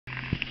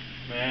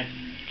man.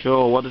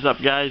 Cool, what is up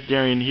guys?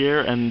 Darian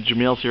here, and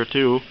Jamiel's here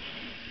too.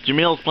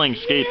 Jamiel's playing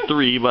Skate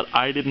 3, but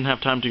I didn't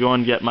have time to go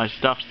and get my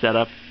stuff set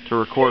up to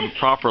record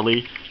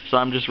properly, so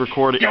I'm just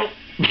recording... Yo!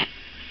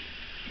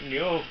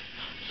 Yo!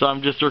 So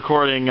I'm just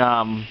recording,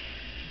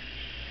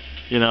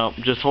 you know,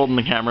 just holding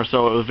the camera,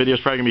 so the video's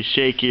probably going to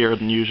be shakier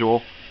than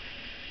usual.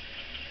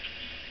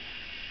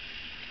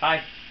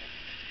 Hi.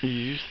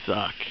 You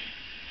suck.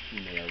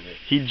 Nailed it.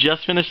 He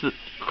just finished the...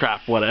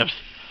 Crap, whatevs.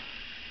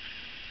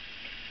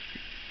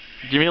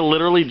 Jamiel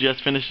literally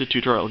just finished the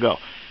tutorial. Go.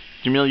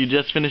 Jamiel, you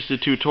just finished the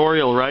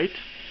tutorial, right?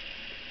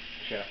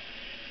 Sure.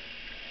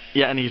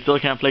 Yeah, and he still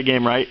can't play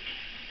game, right?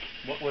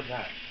 What was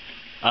that?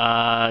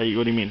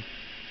 What do you mean?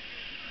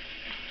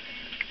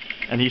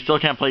 And he still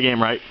can't play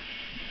game, right?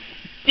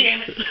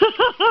 Damn it!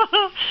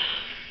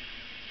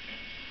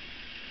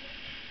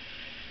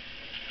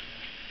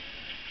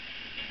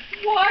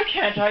 Why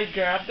can't I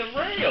grab the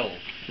rail?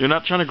 You're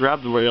not trying to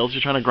grab the rails,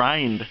 you're trying to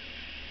grind.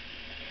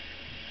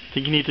 I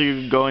think you need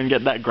to go and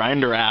get that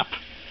grinder app.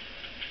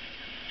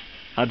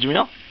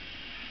 Jamiel?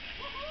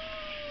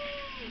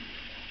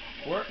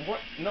 What?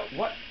 No,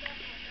 what?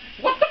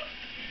 What the?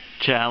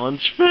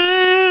 Challenge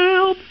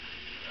failed!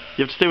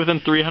 You have to stay within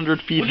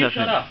 300 feet Will you of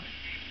shut him. up?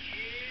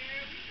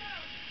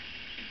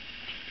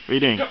 What are you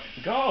doing?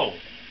 Go!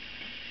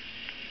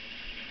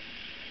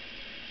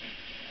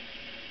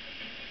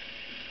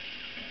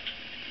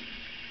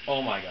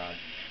 Oh my god.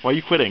 Why are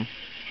you quitting?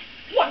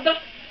 What the?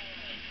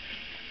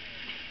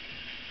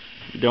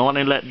 You don't want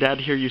to let Dad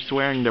hear you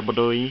swearing there,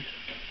 boy.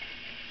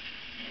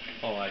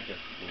 Oh, I just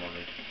love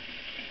it.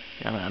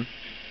 Yeah, man.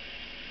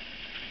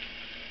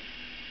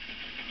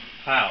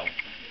 How?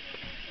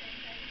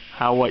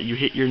 How what? You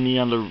hit your knee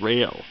on the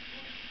rail.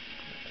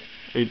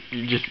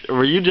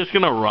 Were you just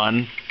gonna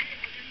run?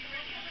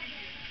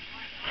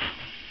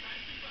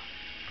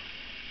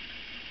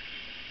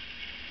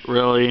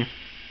 Really?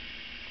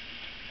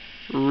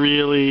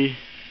 Really?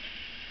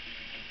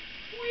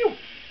 Whew.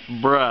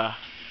 Bruh.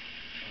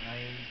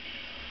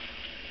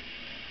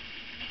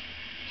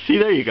 See,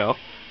 there you go.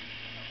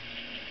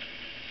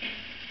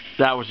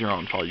 That was your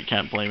own fault. You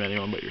can't blame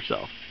anyone but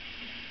yourself.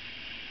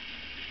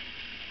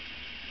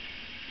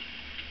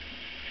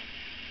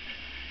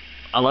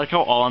 I like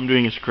how all I'm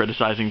doing is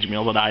criticizing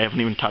Jamiel, but I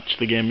haven't even touched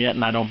the game yet,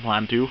 and I don't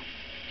plan to.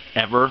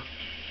 Ever.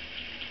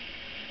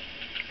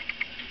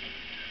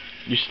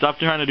 You stop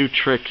trying to do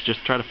tricks,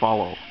 just try to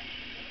follow.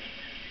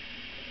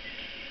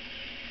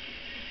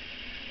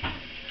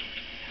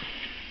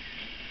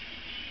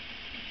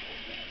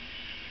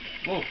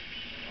 Move.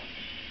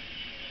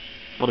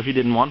 What if he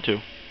didn't want to?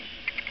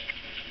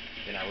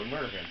 Then I would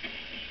murder him.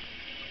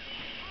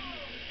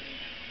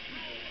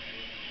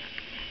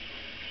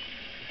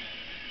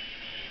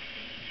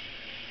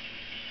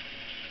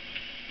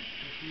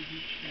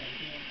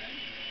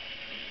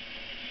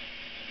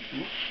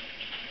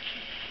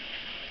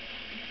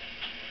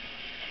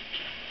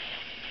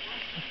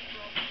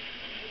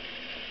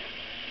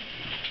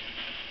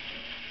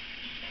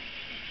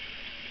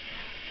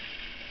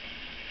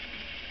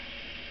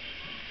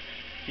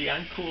 See,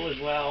 I'm cool as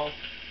well.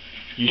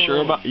 You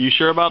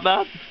sure about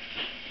that?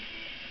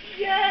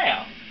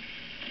 Yeah.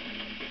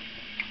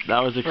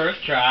 That was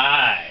First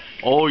try.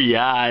 Oh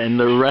yeah, and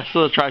the rest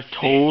of the tries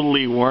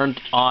totally weren't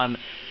on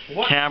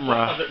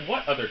camera.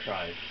 What other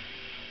tries?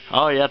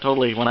 Oh yeah,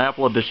 totally. When I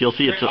upload this, you'll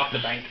see it's off the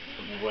bank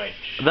wedge.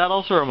 That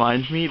also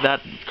reminds me,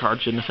 that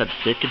card shouldn't have said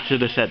sick, it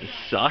should have said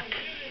suck.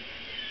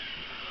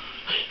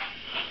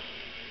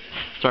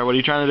 Sorry, what are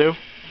you trying to do?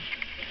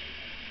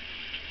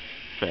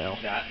 Fail.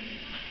 That.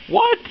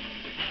 What?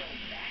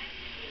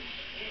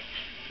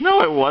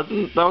 No, it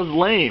wasn't. That was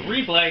lame.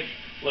 Replay.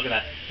 Look at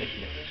that.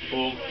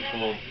 Boom,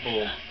 boom,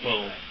 boom,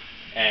 boom,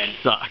 and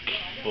suck.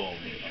 Boom.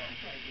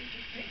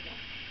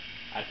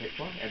 I picked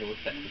one, and it was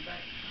sexy.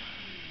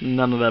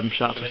 None of them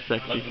shots were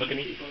sexy. Look at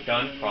me.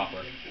 Done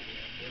proper.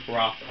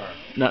 Proper.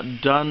 Not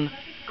done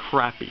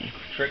crappy.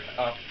 Trick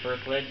up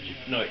first ledge.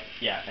 No,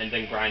 yeah, and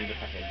then grind the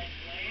second.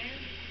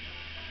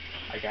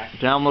 I got.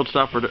 Download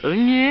stuff for.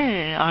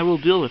 Yeah, I will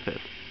deal with it.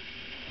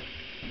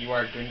 You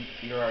are good.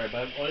 You are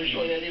above.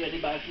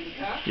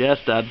 Yes,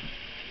 Dad.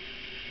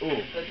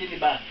 Ooh.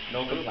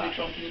 No good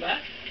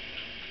back.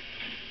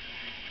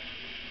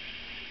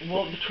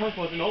 Well, the trunk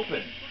wasn't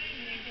open.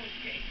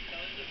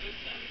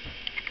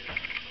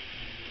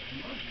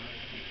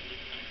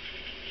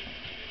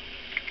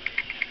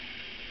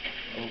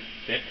 Oh,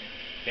 stick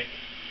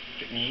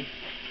me.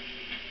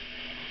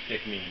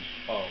 Stick me.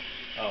 Oh.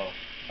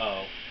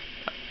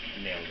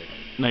 Nailed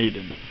it. No, you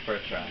didn't.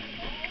 First try.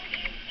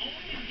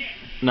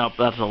 Nope,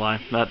 that's a lie.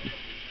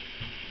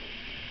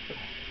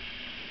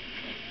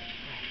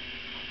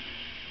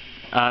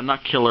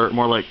 Not killer,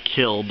 more like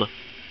killed.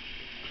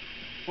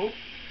 Oh.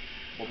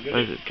 What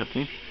is it,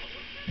 cutscene?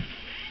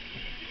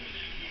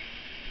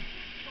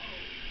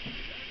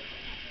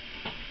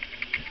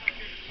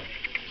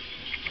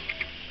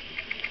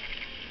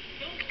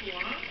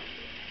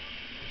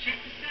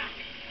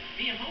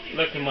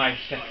 Look at my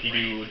sexy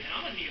dude. We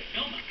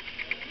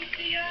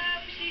see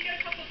you got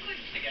a couple of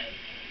clips together.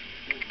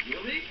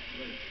 Really?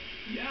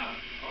 Yeah,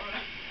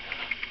 alright.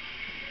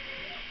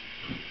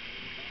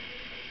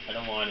 I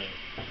don't want it.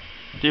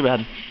 Too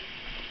bad.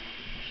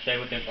 Stay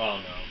with them. Oh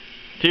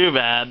no. Too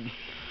bad.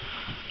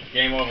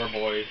 Game over,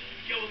 boys.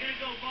 Yo, we're gonna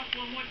go bust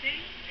one more thing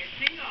and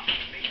hang up.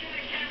 Make sure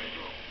that camera's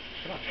rolling.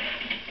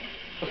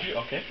 Come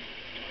on. Okay.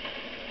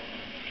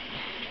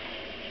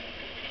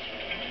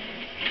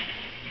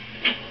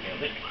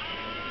 Nailed it.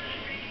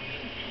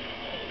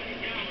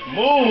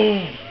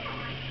 Move!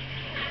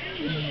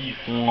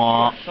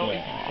 Wah, So wah.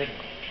 inconsiderate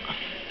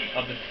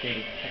of the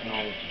skating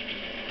technology.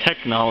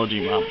 Technology,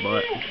 my butt.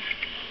 Look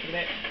at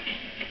that.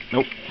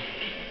 Nope.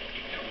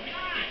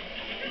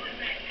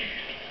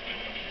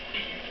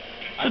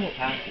 I will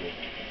pass you.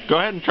 Go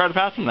ahead and try to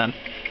pass him then.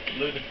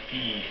 Look at the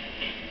speed.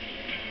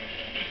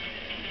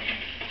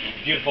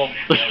 Beautiful.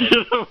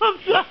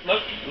 What's that?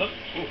 Look.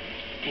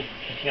 Ooh,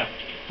 catching up.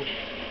 Ooh.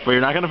 But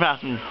you're not gonna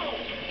pass him.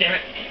 Damn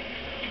it.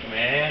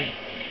 Man.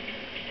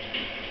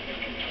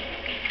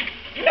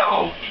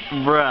 No!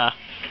 Bruh.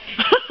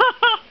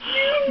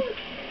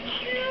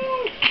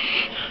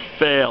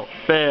 Fail.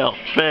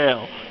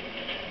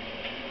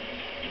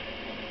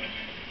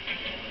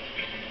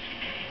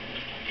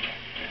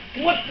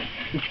 What?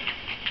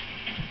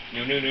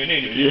 No.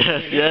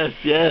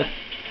 Yes.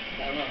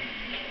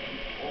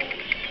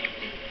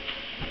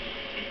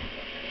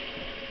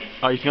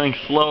 Oh, he's going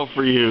slow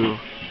for you.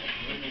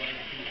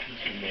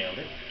 Nailed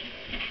it.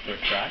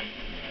 First try.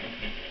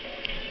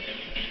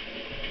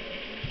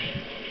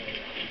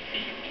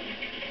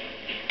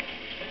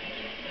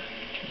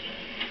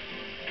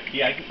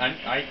 Yeah,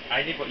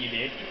 I did what you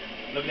did.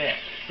 Look at that.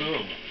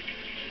 Boom.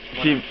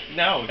 See,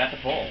 No, that's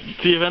a ball.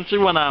 see, eventually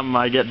when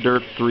I get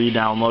Dirt 3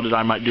 downloaded,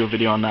 I might do a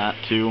video on that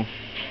too.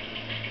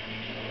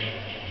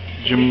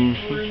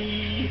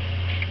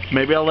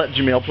 Maybe I'll let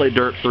Jamiel play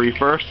Dirt 3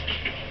 first.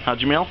 Huh,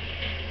 Jamiel?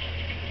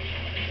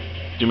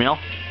 Jamiel?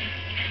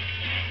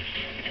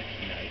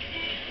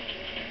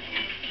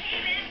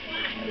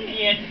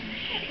 Yeah,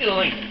 just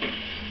going.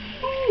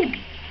 Ooh.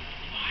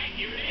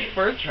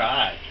 First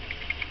try.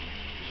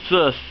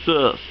 Suck.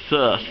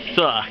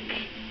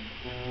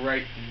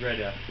 Right,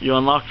 Reda. You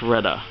unlocked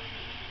Reda.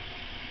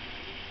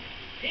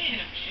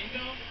 Damn,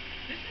 Shingo.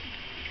 This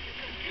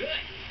is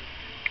good.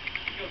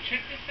 Yo,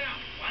 check this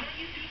out. Why don't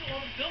you do all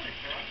the filming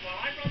for us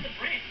while I run the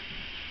brand?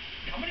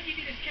 I'm gonna give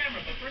you this camera,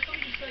 but first let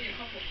me just tell you a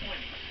couple of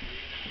pointers.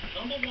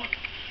 Number one,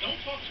 don't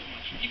talk too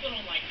much. People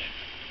don't like that.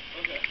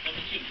 Okay. Number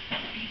two,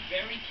 be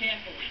very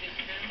careful with this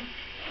camera.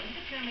 Use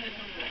the camera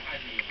that's over the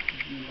hydro.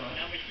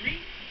 Number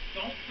three,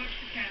 don't touch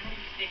the camera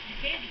with sticky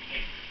candy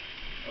cane.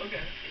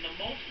 Okay. And the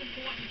most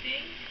important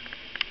thing,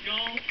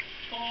 don't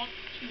talk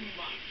too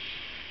much.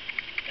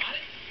 Got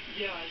it?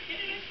 Yeah.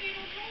 Didn't I say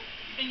don't talk?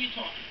 Then you're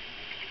talking.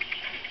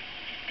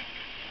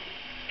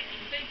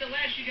 This ain't the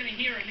last you're gonna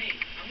hear of me.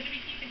 I'm gonna be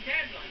keeping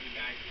tabs on you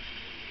guys.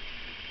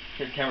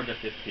 His camera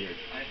just disappeared.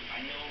 I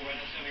know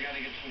Rena said we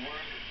gotta get to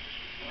work,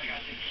 but I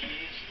got the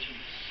keys to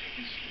the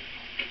sickest sleep.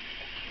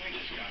 We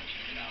just gotta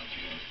check it out,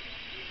 too.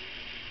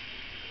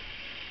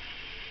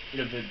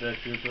 The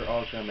Super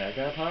Ultra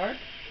Mega Park?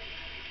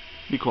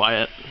 Be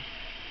quiet.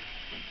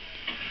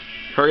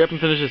 Hurry up and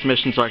finish this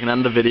mission so I can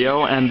end the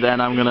video, and then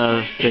I'm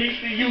gonna fix.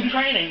 You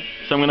training.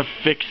 So I'm gonna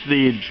fix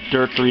the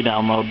Dirt 3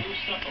 download. Move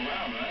stuff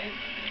around, right?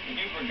 If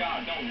you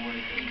forgot, don't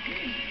worry, 'cause it's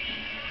easy.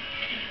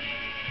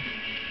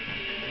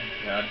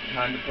 Now it's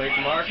time to place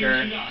the marker.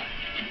 Alright,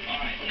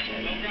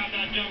 don't grab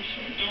that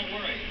jumpsuit. Don't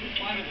worry, the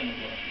slider's gonna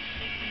work.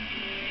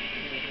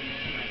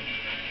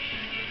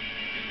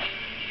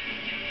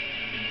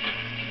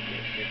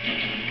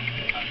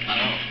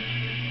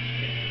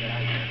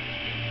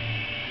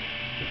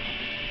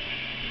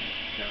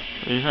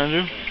 What are you trying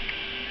to do?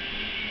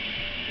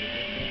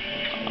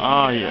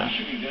 Oh yeah.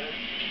 Should be good.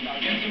 Now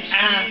get some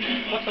Ah,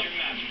 speed. what the- Your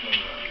magic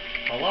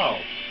over. Hello.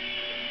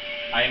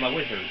 I am a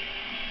wizard.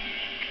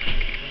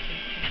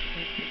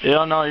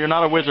 Yeah, no, you're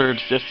not a wizard.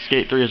 It's just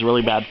Skate 3 is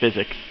really bad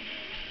physics.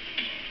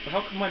 But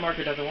how come my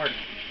marker doesn't work?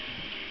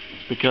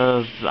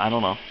 Because I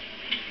don't know.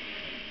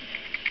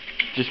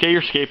 Just get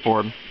your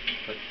skateboard.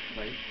 But,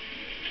 wait.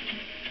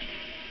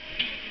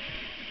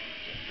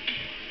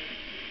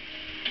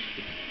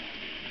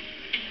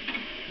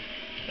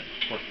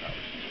 Horsepower.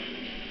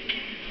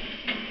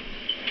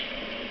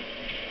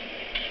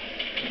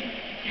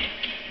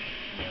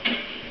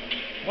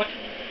 What?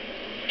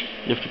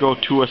 You have to go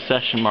to a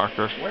session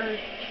marker. Where is...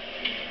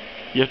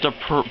 You have to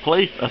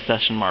place a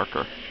session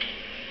marker.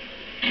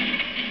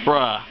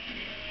 Bruh.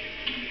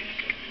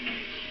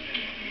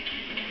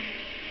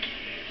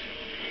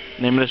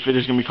 Name of this video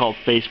is going to be called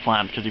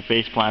Faceplant because you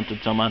face planted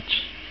so much.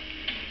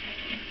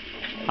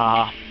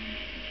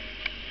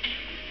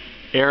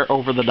 Air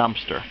over the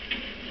dumpster.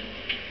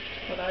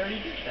 But I already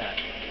did that.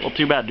 Well,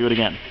 too bad. Do it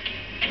again.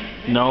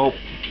 Nope.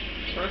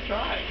 First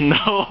try.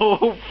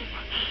 Nope.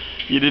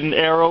 You didn't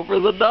air over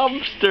the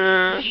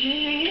dumpster.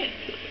 Shit.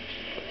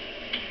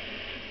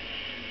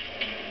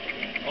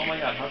 Oh my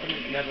god, how come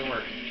it never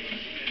works?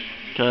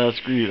 Cause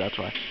screw you, that's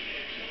why.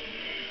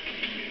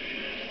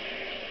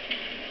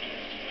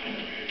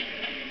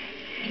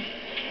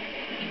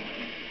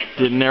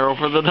 Didn't arrow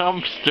for the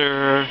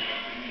dumpster.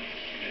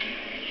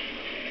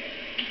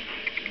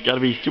 Gotta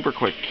be super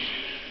quick.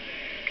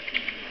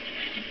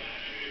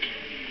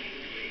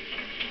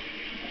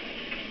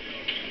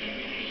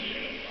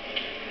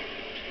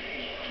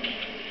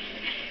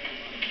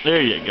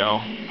 There you go.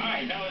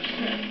 Alright, that was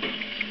sick.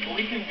 But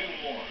we can do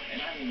more.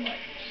 And I mean, like,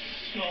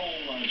 so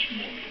much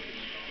more.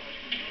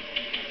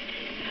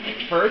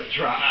 First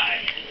try.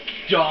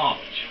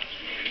 Jumped.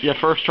 Yeah,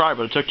 first try,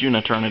 but it took you an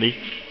eternity.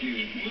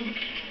 Dude, move it.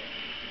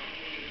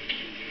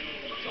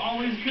 It's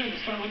always good to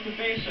start with the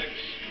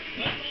basics.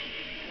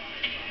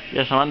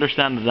 Yes, I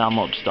understand the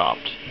download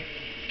stopped.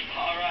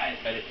 Alright,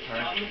 Edit part.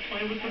 time to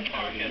play with the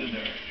park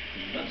editor.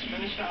 Let's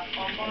finish that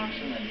fun box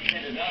and then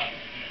hit it up.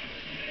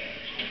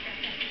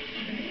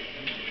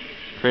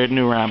 Create a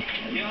new ramp.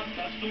 Yep,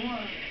 that's the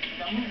one.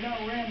 Now move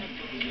that ramp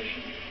into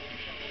position.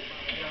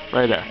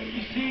 Right there.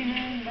 You see,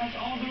 man, that's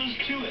all there is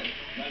to it.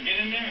 Now get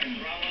in there and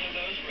draw one of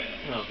those rails.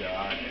 Oh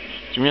god.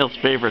 Jamiel's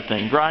favorite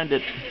thing. Grind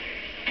it.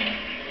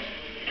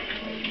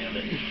 Damn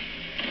it.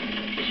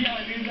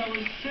 Yeah, dude, that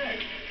was sick.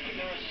 But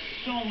there is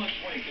so much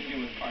more you can do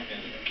with Park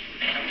Editor.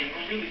 I mean,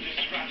 we're really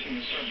just scratching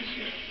the surface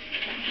here.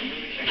 So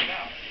really check it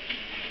out.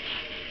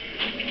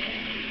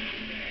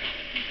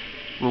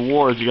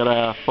 Rewards. You got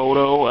a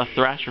photo, a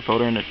Thrasher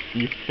photo, and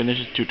you finish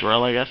the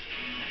tutorial, I guess.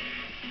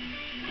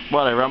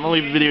 Whatever. I'm gonna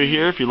leave the video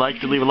here. If you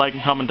liked it, leave a like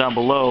and comment down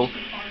below.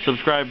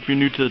 Subscribe if you're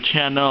new to the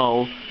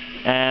channel.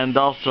 And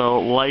also,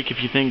 like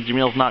if you think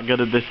Jamiel's not good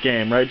at this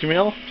game. Right,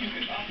 Jamiel?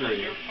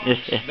 True.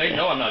 They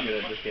know I'm not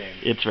good at this game.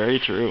 It's very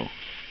true.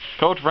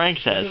 Coach Frank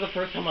This says. is the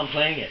first time I'm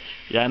playing it.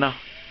 Yeah, I know.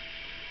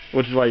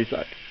 Which is why you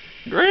suck.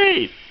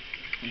 Great!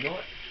 You know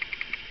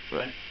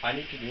what? I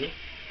need to do?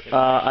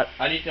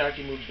 I need to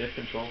actually move this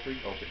control for you.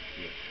 Oh,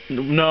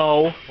 yeah.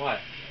 no. What?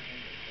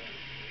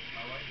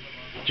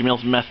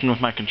 Jamiel's messing with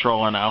my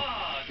controller now.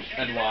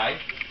 And why?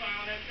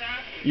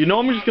 You know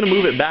I'm just gonna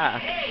move it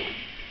back.